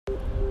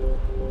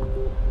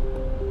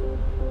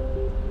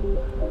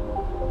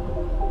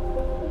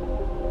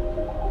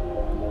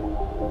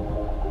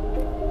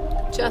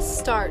Just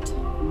start.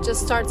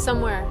 Just start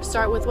somewhere.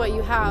 Start with what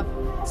you have.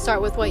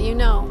 Start with what you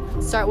know.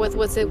 Start with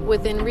what's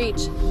within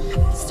reach.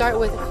 Start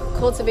with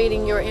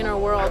cultivating your inner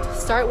world.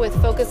 Start with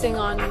focusing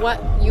on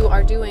what you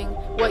are doing,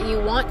 what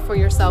you want for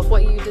yourself,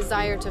 what you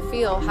desire to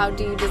feel. How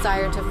do you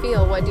desire to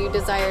feel? What do you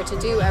desire to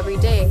do every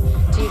day?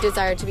 Do you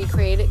desire to be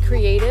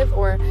creative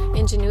or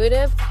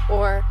ingenuitive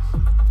or,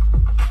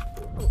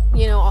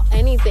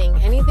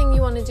 anything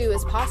you want to do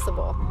is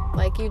possible.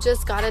 Like, you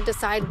just got to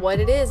decide what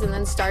it is and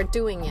then start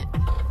doing it.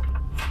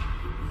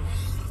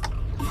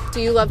 Do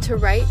you love to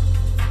write?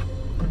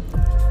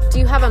 Do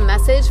you have a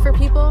message for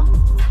people?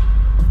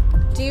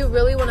 Do you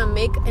really want to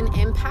make an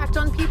impact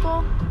on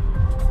people?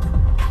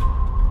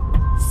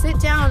 Sit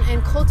down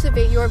and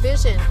cultivate your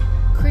vision.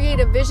 Create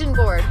a vision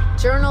board.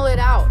 Journal it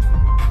out.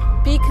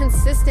 Be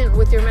consistent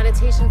with your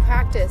meditation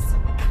practice.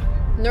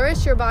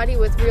 Nourish your body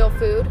with real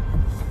food.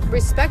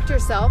 Respect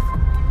yourself.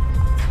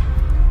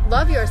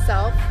 Love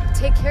yourself.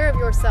 Take care of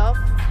yourself.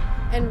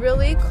 And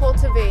really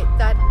cultivate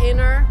that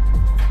inner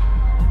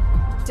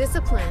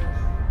discipline.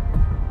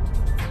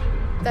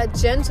 That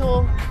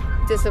gentle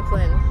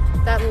discipline.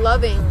 That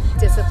loving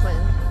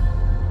discipline.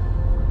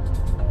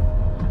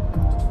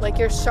 Like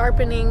you're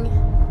sharpening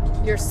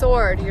your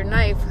sword, your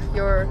knife,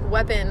 your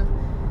weapon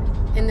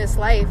in this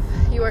life.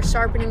 You are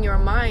sharpening your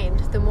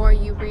mind. The more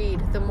you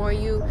read, the more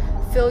you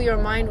fill your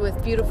mind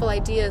with beautiful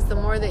ideas, the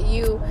more that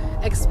you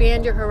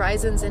expand your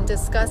horizons and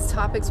discuss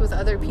topics with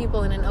other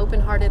people in an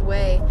open-hearted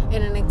way,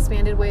 in an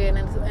expanded way, and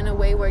in a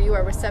way where you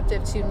are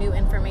receptive to new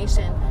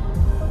information.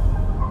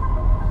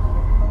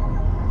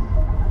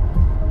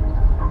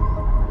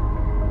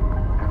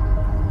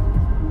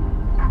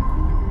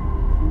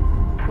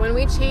 When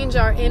we change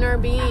our inner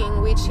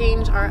being, we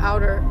change our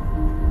outer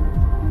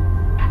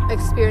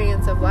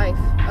experience of life,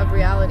 of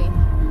reality.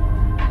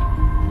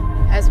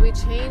 As we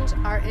change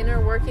our inner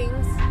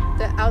workings,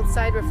 the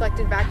outside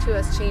reflected back to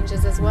us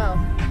changes as well.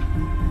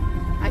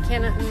 I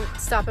can't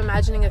stop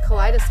imagining a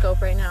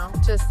kaleidoscope right now,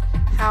 just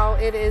how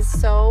it is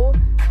so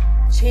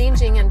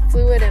changing and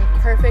fluid and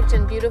perfect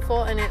and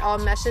beautiful, and it all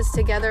meshes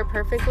together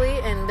perfectly,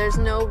 and there's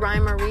no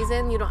rhyme or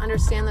reason. You don't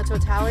understand the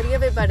totality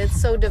of it, but it's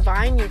so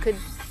divine. You could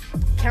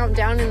count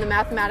down in the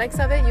mathematics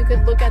of it. You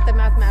could look at the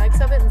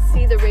mathematics of it and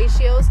see the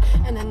ratios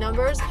and the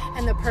numbers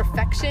and the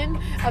perfection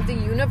of the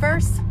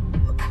universe.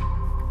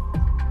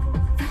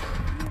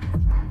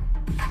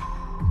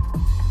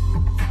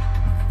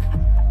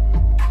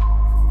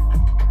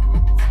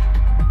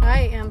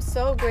 I am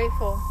so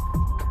grateful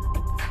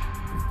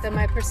that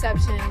my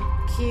perception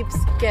keeps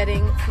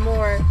getting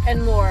more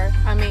and more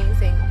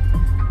amazing.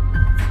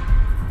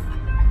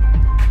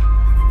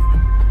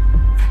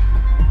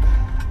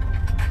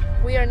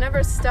 We are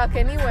never stuck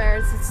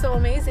anywhere. It's so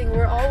amazing.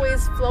 We're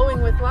always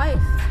flowing with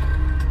life.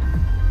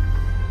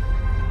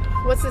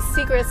 What's the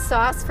secret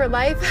sauce for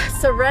life?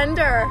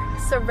 Surrender.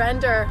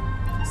 Surrender.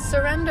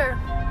 Surrender.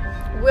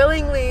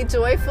 Willingly,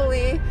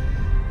 joyfully,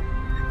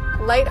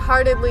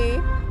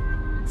 lightheartedly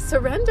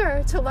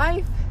surrender to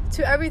life,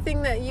 to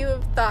everything that you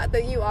have thought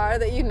that you are,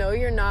 that you know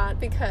you're not,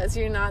 because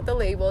you're not the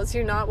labels,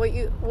 you're not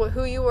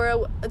who you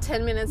were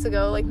 10 minutes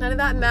ago. Like, none of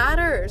that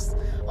matters.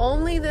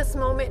 Only this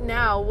moment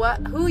now,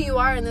 who you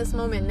are in this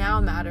moment now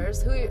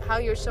matters. How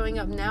you're showing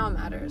up now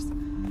matters.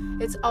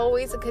 It's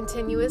always a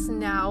continuous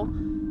now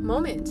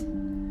moment.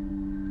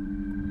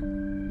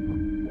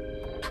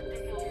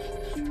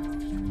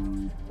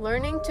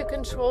 Learning to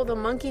control the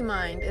monkey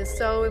mind is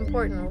so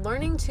important.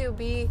 Learning to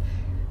be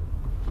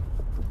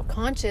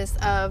conscious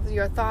of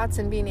your thoughts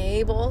and being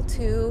able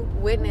to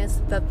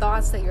witness the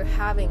thoughts that you're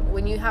having.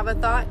 When you have a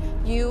thought,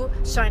 you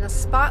shine a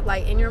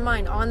spotlight in your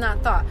mind on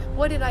that thought.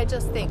 What did I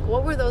just think?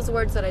 What were those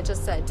words that I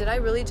just said? Did I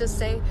really just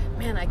say,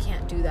 man, I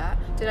can't do that?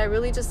 Did I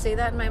really just say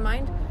that in my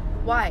mind?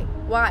 Why?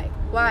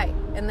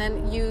 And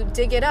then you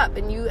dig it up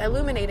and you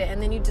illuminate it,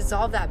 and then you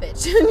dissolve that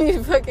bitch and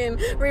you fucking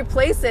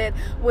replace it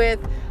with,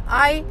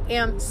 I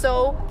am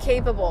so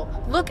capable.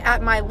 Look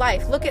at my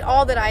life. Look at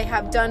all that I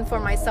have done for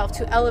myself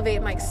to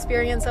elevate my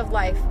experience of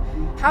life.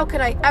 How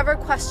could I ever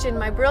question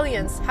my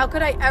brilliance? How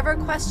could I ever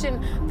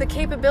question the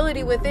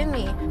capability within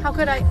me? How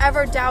could I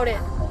ever doubt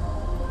it?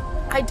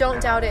 I don't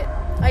doubt it.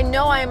 I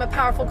know I am a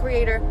powerful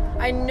creator.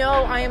 I know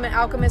I am an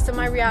alchemist of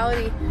my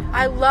reality.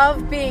 I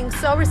love being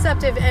so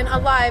receptive and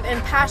alive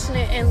and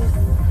passionate and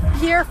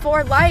here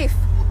for life,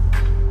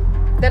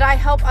 that I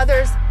help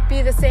others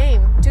be the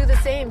same, do the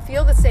same,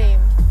 feel the same,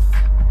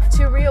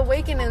 to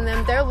reawaken in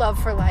them their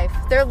love for life,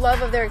 their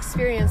love of their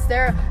experience,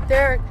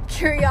 their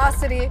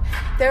curiosity,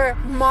 their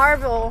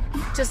marvel,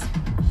 just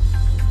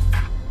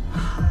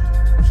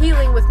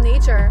healing with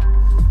nature,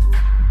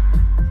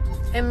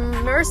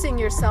 immersing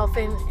yourself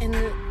in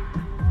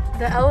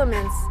the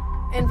elements,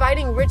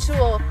 inviting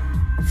ritual,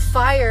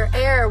 fire,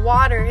 air,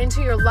 water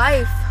into your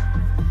life,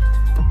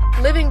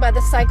 living by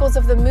the cycles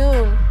of the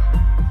moon,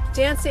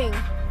 dancing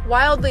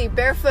wildly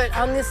barefoot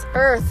on this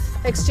earth,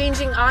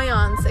 exchanging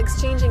ions,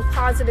 exchanging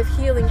positive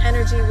healing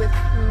energy with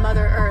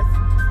Mother Earth.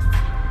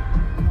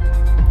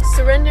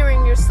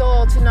 Surrendering your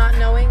soul to not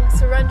knowing,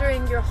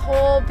 surrendering your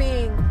whole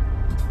being.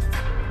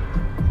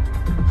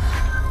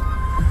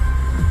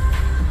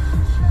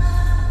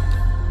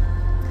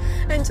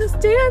 and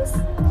just dance.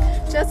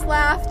 Just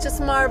laugh,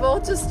 just marvel,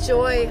 just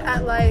joy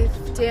at life.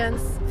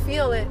 Dance,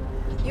 feel it.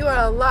 You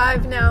are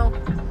alive now.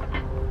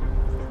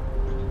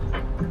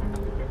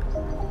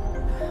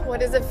 What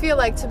does it feel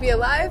like to be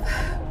alive?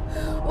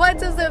 What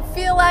does it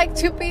feel like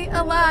to be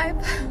alive?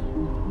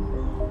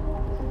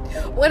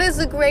 What is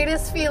the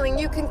greatest feeling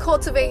you can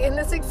cultivate in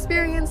this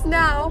experience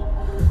now?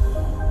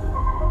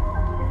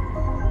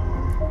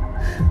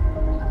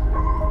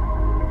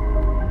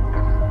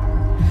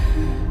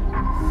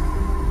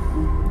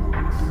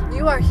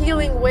 You are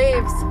healing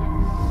waves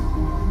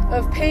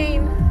of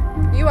pain.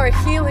 You are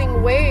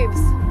healing waves.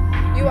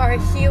 You are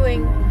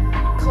healing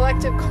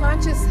collective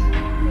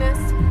consciousness.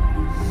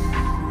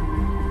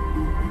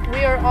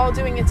 We are all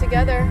doing it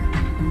together.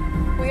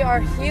 We are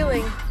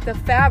healing the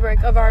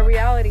fabric of our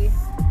reality.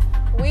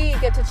 We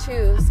get to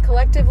choose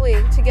collectively.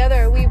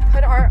 Together, we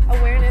put our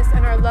awareness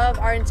and our love,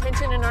 our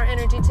intention and our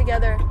energy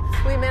together.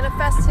 We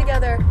manifest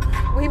together.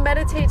 We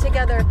meditate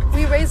together.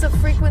 We raise the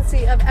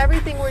frequency of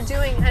everything we're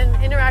doing and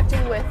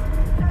interacting with.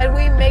 And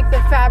we make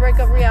the fabric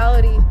of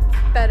reality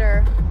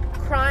better.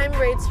 Crime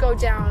rates go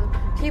down.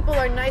 People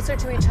are nicer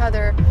to each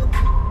other.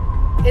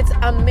 It's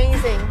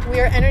amazing.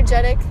 We are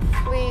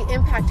energetically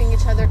impacting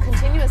each other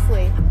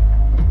continuously.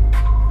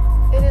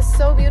 It is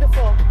so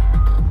beautiful.